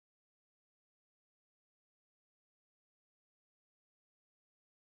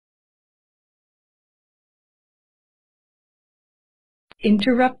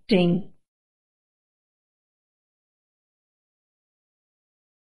interrupting,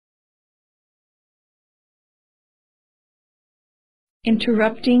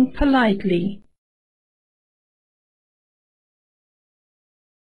 interrupting politely,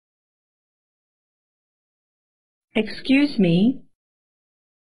 excuse me,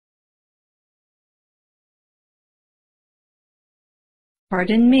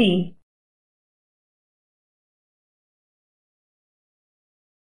 pardon me,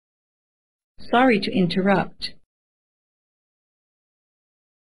 sorry to interrupt.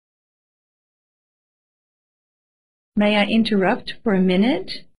 May I interrupt for a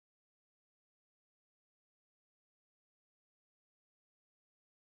minute?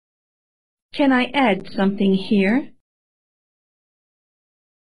 Can I add something here?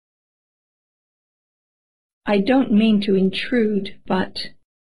 I don't mean to intrude, but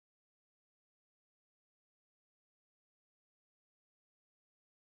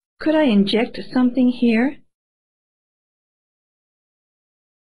could I inject something here?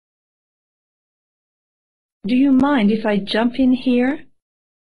 Do you mind if I jump in here?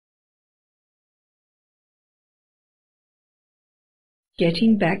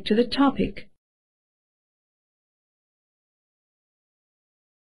 Getting back to the topic.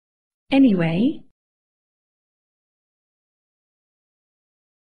 Anyway,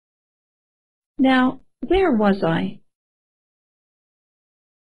 now, where was I?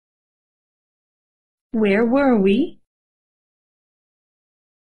 Where were we?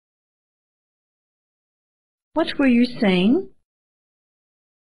 What were you saying?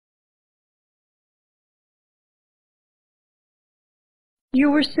 You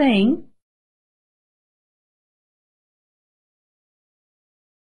were saying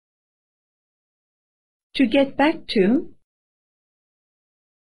to get back to.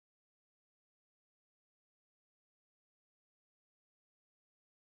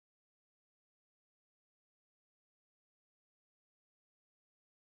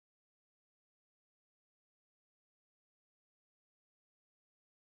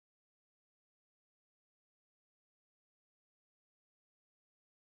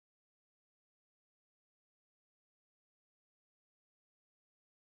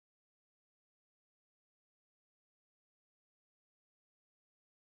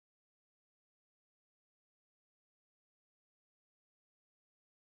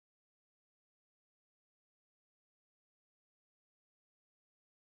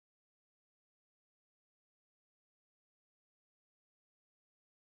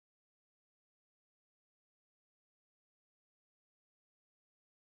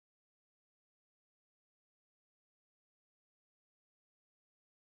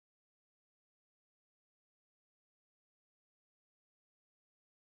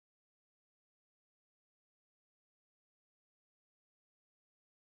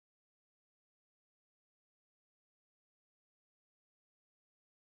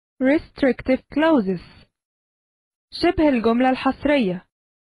 Restrictive clauses. شبه الجملة الحصرية.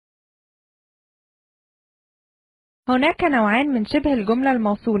 هناك نوعان من شبه الجملة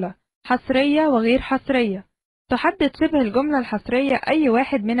الموصولة، حصرية وغير حصرية. تحدد شبه الجملة الحصرية أي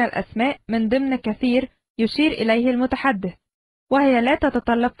واحد من الأسماء من ضمن كثير يشير إليه المتحدث، وهي لا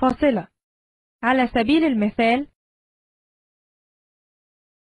تتطلب فاصلة. على سبيل المثال: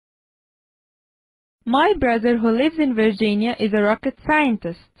 My brother who lives in Virginia is a rocket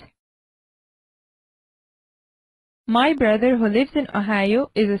scientist. My brother who lives in Ohio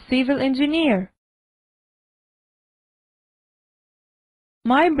is a civil engineer.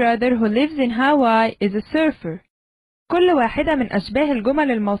 My brother who lives in Hawaii is a surfer. كل واحدة من أشباه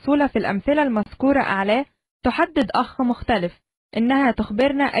الجمل الموصولة في الأمثلة المذكورة أعلاه تحدد أخ مختلف، إنها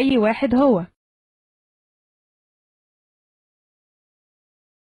تخبرنا أي واحد هو.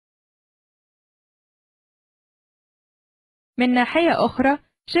 من ناحية أخرى،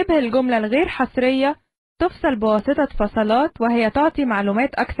 شبه الجملة الغير حصرية تفصل بواسطة فصلات، وهي تعطي معلومات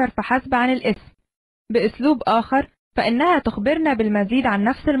أكثر فحسب عن الاسم. بأسلوب آخر، فإنها تخبرنا بالمزيد عن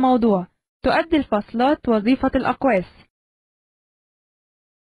نفس الموضوع. تؤدي الفصلات وظيفة الأقواس.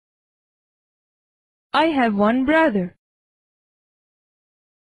 I have one brother.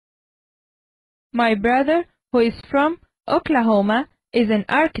 My brother, who is from Oklahoma, is an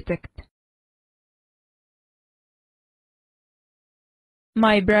architect.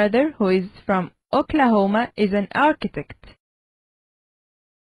 My brother, who is from Oklahoma, is an architect.